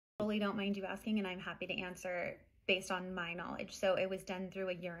Totally don't mind you asking, and I'm happy to answer based on my knowledge. So it was done through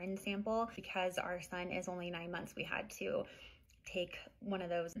a urine sample. Because our son is only 9 months, we had to take one of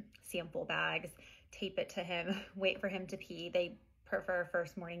those sample bags, tape it to him, wait for him to pee. They prefer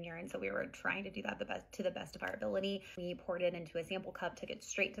first morning urine, so we were trying to do that to the best of our ability. We poured it into a sample cup, took it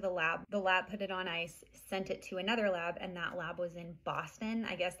straight to the lab. The lab put it on ice, sent it to another lab, and that lab was in Boston.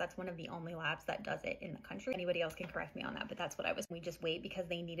 I guess that's one of the only labs that does it in the country. Anybody else can correct me on that, but that's what we just wait because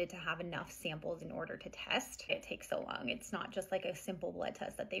they needed to have enough samples in order to test. It takes so long. It's not just like a simple blood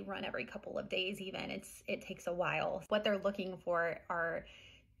test that they run every couple of days even. It takes a while. What they're looking for are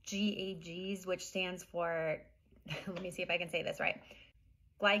GAGs, which stands for, let me see if I can say this right,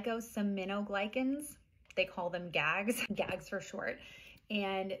 glycosaminoglycans. They call them GAGs, GAGs for short.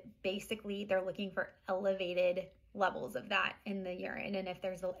 And basically they're looking for elevated levels of that in the urine. And if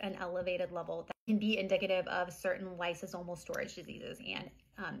there's an elevated level, that can be indicative of certain lysosomal storage diseases and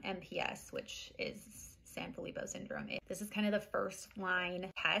MPS, which is Sanfilippo syndrome. This is kind of the first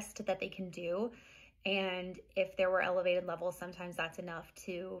line test that they can do. And if there were elevated levels, sometimes that's enough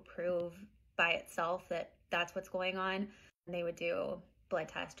to prove by itself that that's what's going on. And they would do blood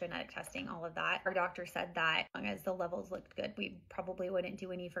test, genetic testing, all of that. Our doctor said that as long as the levels looked good, we probably wouldn't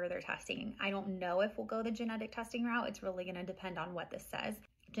do any further testing. I don't know if we'll go the genetic testing route. It's really going to depend on what this says.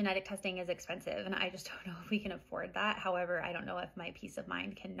 Genetic testing is expensive, and I just don't know if we can afford that. However, I don't know if my peace of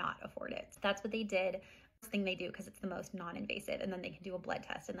mind cannot afford it. So that's what they did. First thing they do, because it's the most non-invasive, and then they can do a blood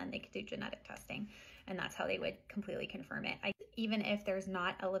test, and then they can do genetic testing, and that's how they would completely confirm it. Even if there's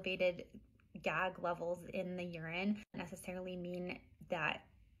not elevated GAG levels in the urine, necessarily mean that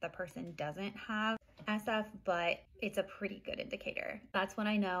the person doesn't have SF, but it's a pretty good indicator. That's what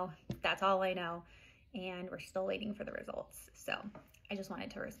I know. That's all I know. And we're still waiting for the results. So I just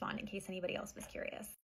wanted to respond in case anybody else was curious.